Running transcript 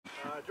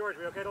George,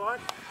 we okay to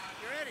launch?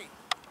 You ready?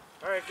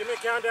 All right, give me a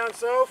countdown,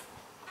 Soph.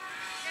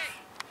 Okay,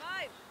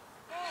 5,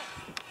 4,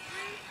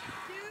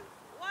 3, 2,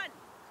 1.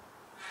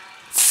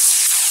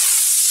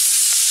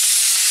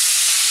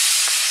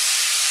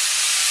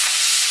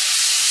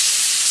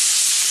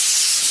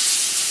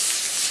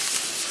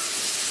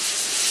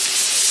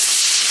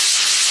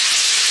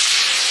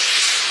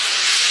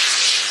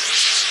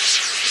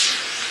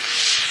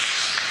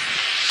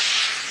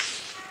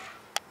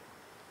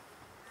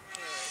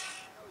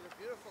 That was a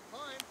beautiful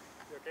climb.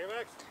 You okay,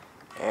 Max?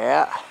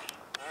 Yeah.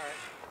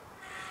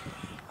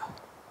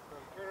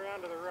 Turn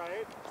around to the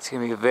right. It's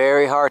gonna be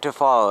very hard to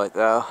follow it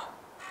though.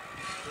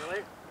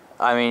 Really?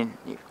 I mean,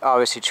 you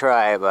obviously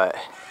try, but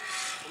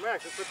Well,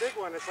 Max, it's a big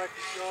one. It's like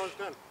you're almost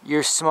done.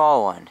 your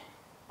small one.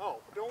 Oh,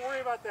 don't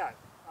worry about that.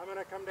 I'm going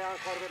to come down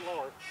quite a bit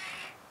lower.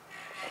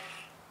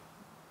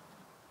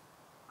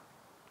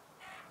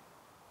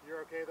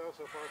 You're okay though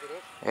so far for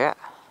this? Yeah.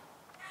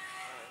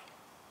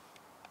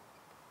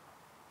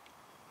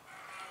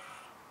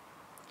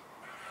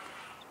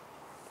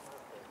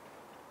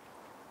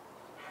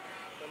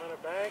 I'm going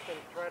to bank and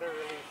try to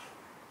release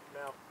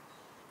now.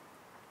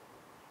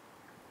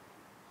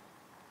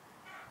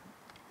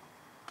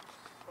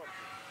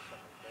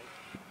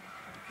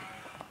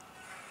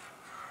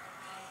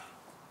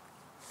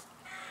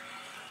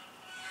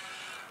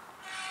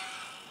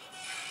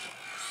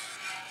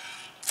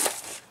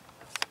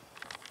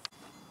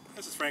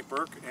 This is Frank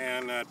Burke,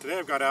 and today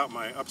I've got out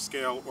my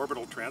upscale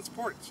orbital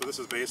transport. So this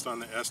is based on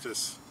the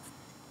Estes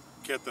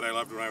kit that I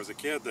loved when I was a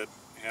kid that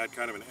had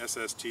kind of an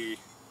SST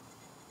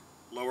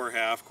lower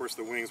half. Of course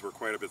the wings were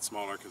quite a bit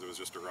smaller because it was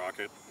just a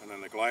rocket, and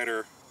then the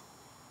glider,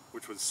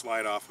 which would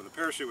slide off when the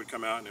parachute would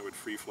come out and it would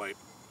free flight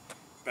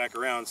back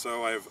around.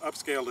 So I've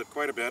upscaled it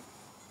quite a bit.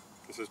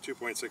 This is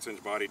 2.6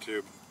 inch body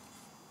tube,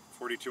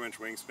 42 inch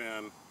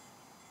wingspan,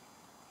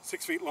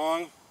 6 feet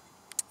long.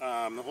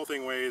 The whole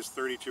thing weighs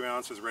 32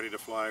 ounces, ready to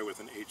fly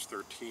with an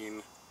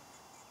H13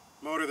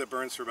 motor that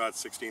burns for about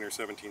 16 or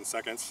 17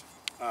 seconds.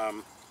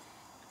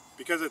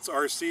 Because it's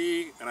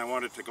RC and I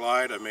want it to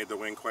glide, I made the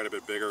wing quite a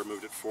bit bigger,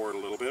 moved it forward a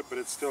little bit, but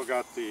it's still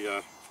got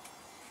the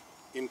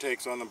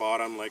intakes on the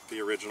bottom like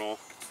the original.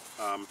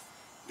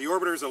 The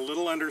orbiter is a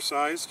little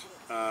undersized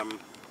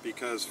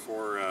because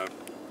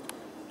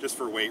just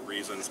for weight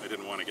reasons, I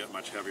didn't want to get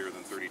much heavier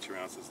than 32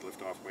 ounces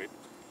liftoff weight.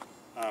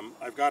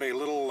 I've got a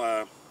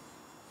little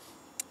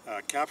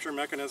capture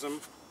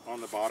mechanism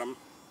on the bottom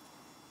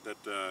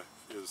that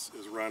is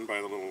run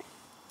by the little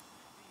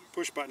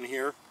push button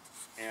here,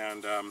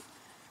 and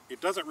it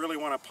doesn't really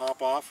want to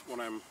pop off when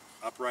I'm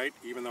upright,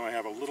 even though I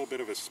have a little bit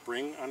of a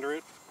spring under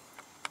it.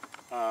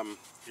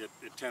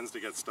 It tends to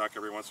get stuck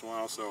every once in a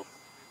while, so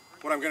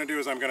what I'm going to do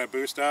is I'm going to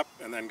boost up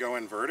and then go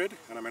inverted,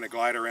 and I'm going to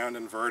glide around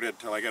inverted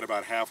till I get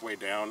about halfway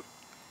down,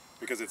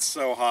 because it's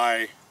so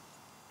high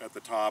at the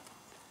top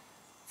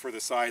for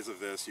the size of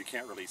this you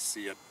can't really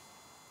see it.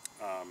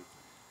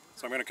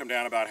 So I'm going to come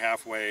down about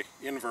halfway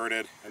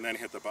inverted and then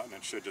hit the button.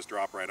 It should just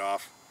drop right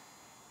off,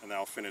 and then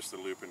I'll finish the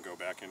loop and go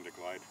back into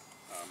glide.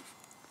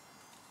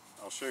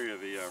 I'll show you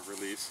the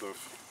release of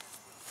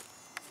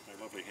my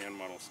lovely hand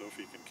model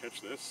Sophie can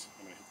catch this.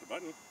 I'm going to hit the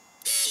button.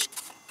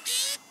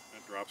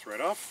 That drops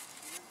right off.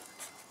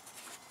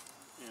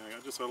 And I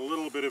got just a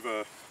little bit of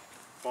a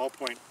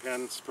ballpoint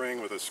pen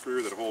spring with a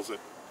screw that holds it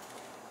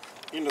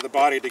into the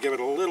body to give it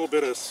a little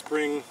bit of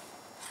spring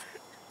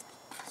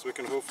so it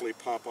can hopefully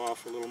pop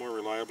off a little more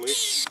reliably.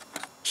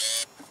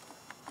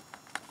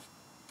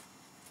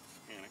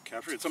 And it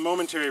captures. It's a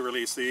momentary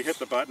release, so you hit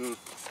the button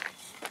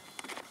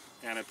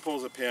and it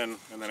pulls a pin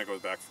and then it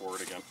goes back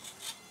forward again.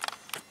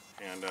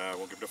 And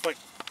we'll give it a flight.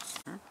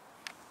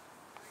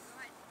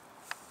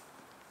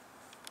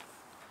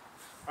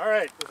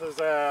 Alright, this is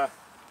a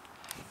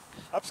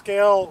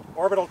upscale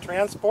orbital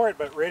transport,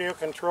 but radio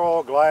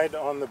control glide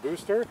on the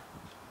booster.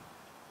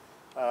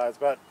 It's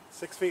about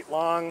 6 feet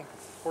long,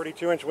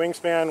 42 inch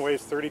wingspan,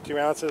 weighs 32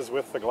 ounces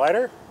with the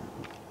glider.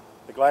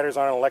 The glider's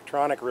on an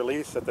electronic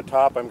release. At the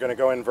top I'm going to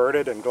go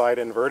inverted and glide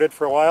inverted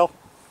for a while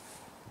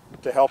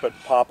to help it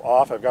pop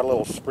off. I've got a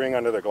little spring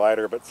under the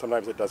glider, but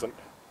sometimes it doesn't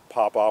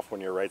pop off when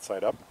you're right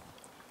side up.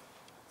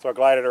 So I'll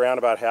glide it around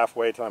about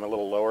halfway till I'm a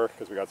little lower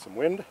because we got some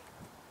wind.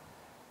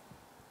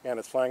 And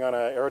it's flying on a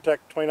Aerotech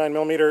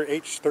 29mm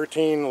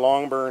H13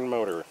 long burn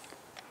motor.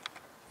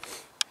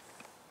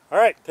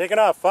 Alright, taking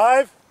off.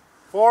 5,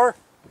 4,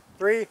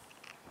 3,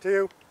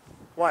 2,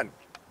 1.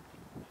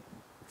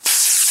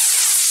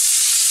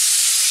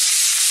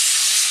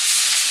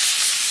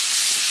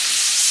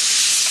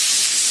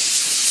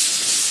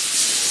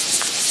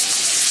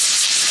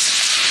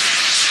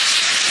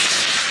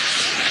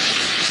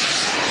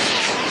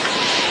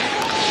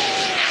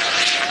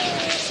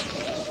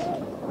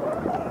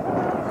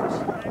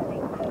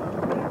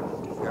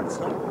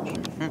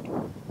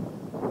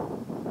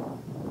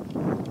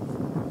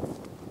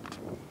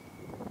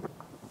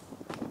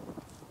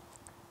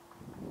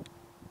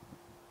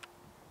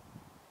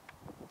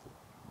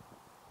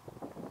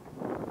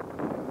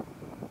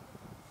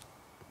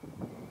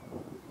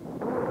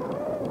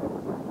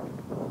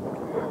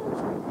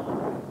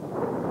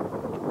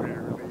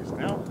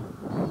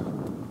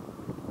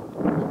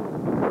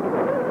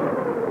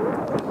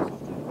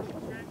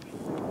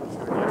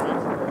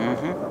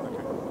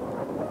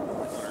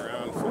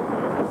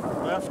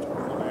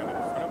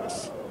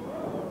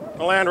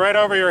 We'll land right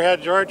over your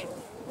head, George.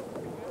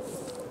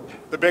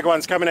 The big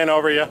one's coming in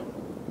over you. Okay,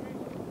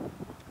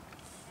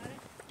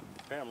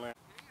 I'm landing.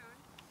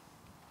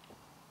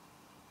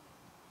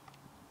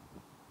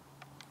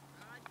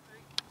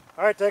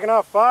 All right, taking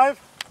off. 5,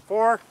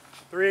 4,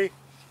 3,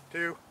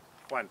 2,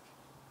 1.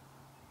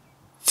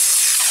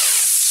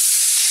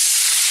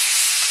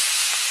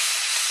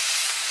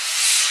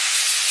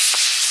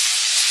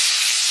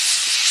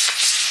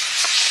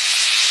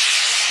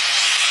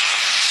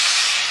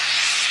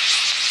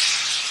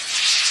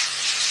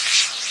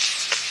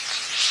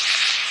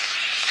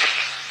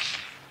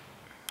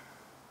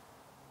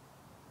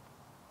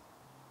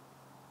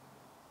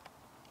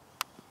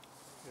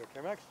 You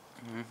okay, Max?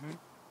 Mm-hmm.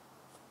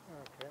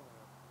 Okay,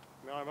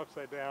 now I'm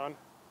upside down,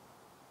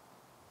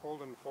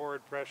 holding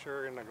forward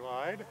pressure in the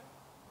glide.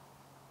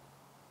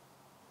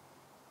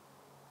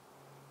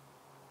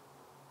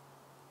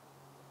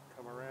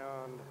 Come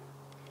around,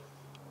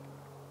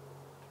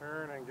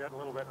 turn and get a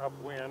little bit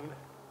upwind.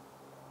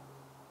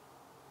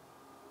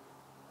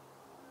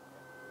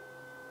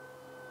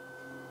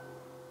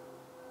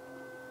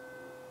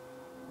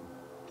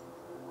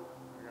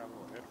 I got a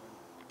little headwind.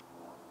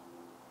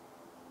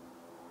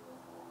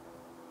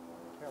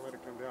 Can't let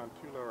it come down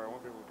too low or I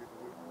won't be able to do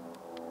the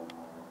loop.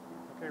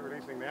 Okay,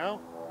 releasing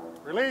now.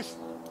 Release!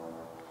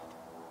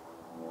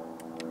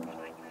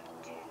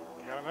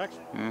 Got it, Max?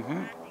 Mm-hmm.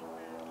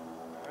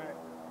 Alright.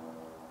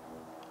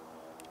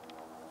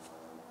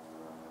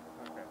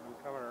 Okay, I'm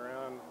coming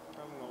around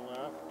from the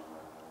left.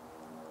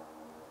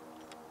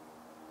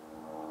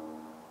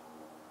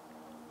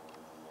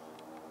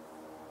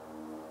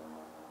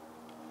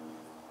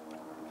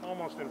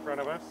 Almost in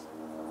front of us.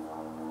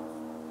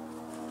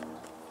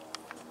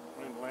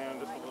 And land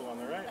just a little on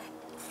the right.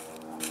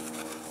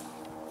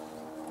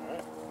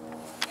 Alright.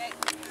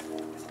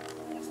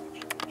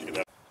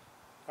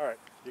 Alright,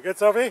 you good,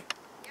 Sophie? Yep.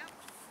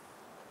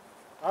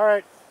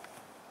 Alright.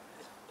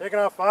 Taking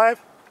off. 5,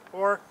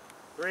 4,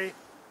 3,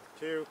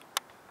 2,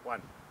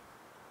 1.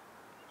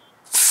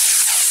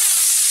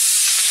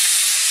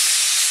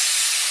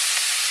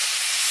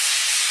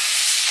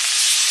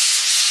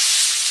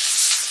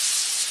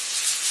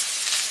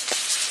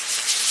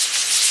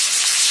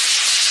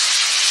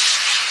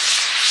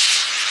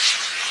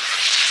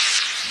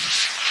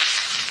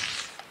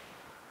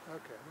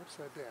 Okay, I'm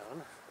upside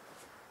down.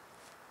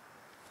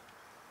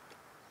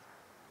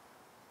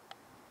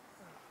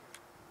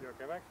 You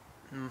okay, Mike?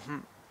 Mm-hmm.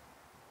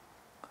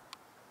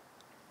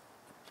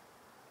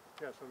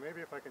 Yeah, so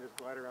maybe if I can just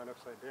glide around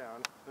upside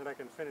down, then I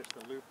can finish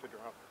the loop to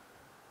drop.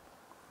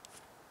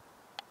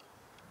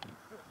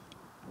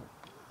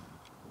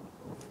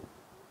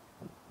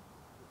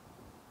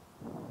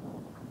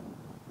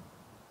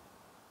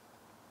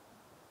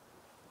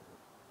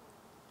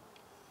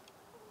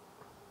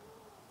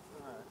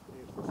 Alright, can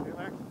you still see it,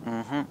 Max?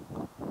 Mm-hmm.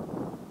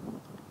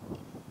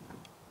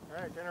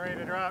 Alright, getting ready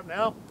to drop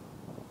now. Okay.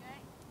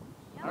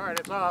 Yep. Alright,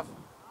 it's off. All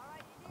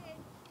right, you did.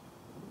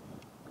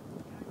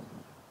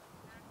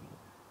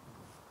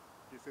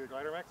 Do you see the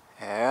glider, Max?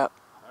 Yep.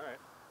 Alright.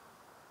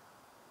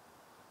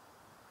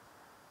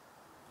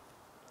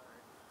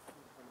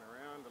 Coming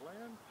around to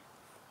land.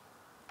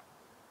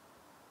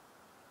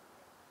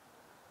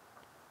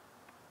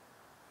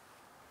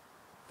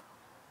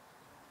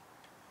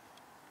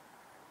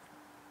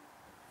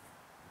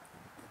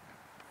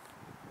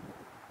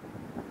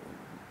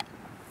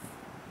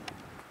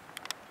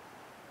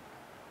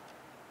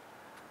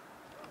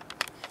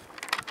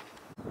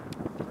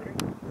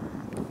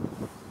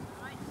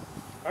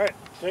 Alright,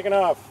 taking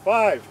off.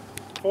 5,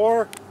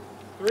 4,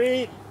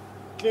 3,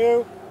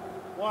 2,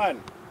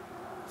 1.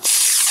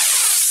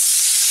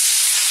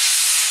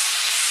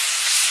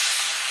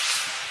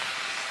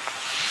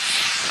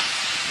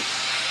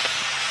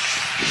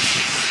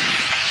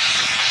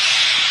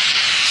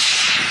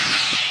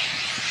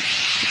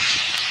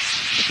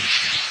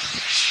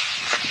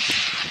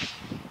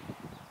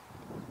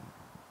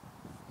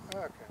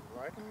 Okay,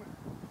 gliding.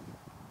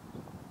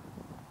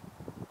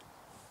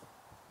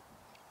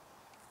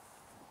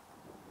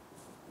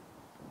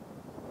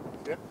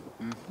 Yep.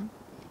 Mm-hmm.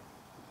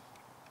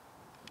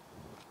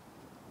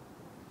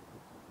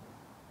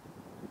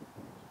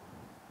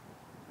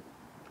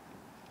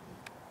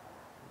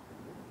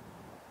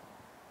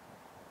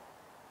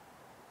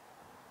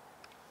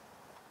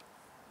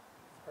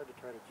 Hard to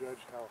try to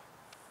judge how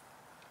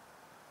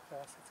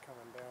fast it's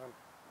coming down.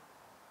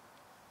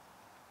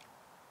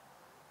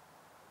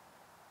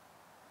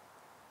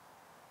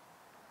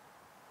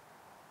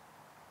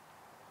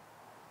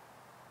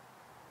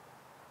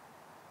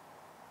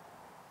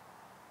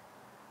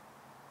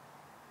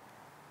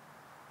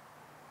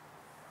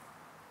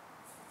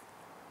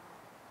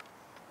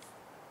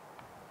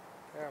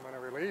 Okay, I'm going to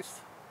release.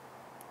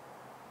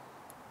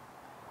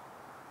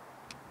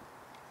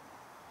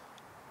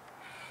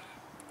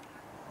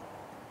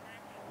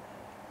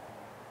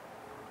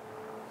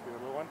 See the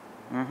little one?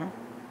 Mm-hmm.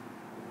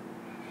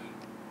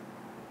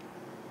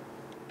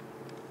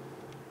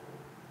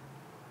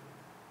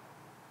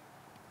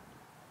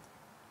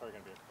 Probably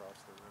going to be across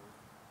the road.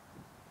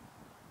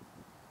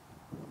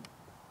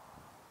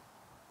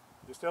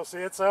 Still see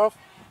itself?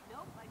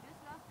 Nope, I just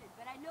lost it,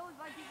 but I know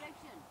what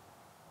direction.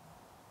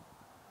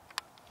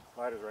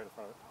 Light is right in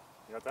front of it.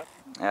 You got that?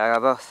 Yeah, I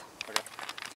got both. Okay.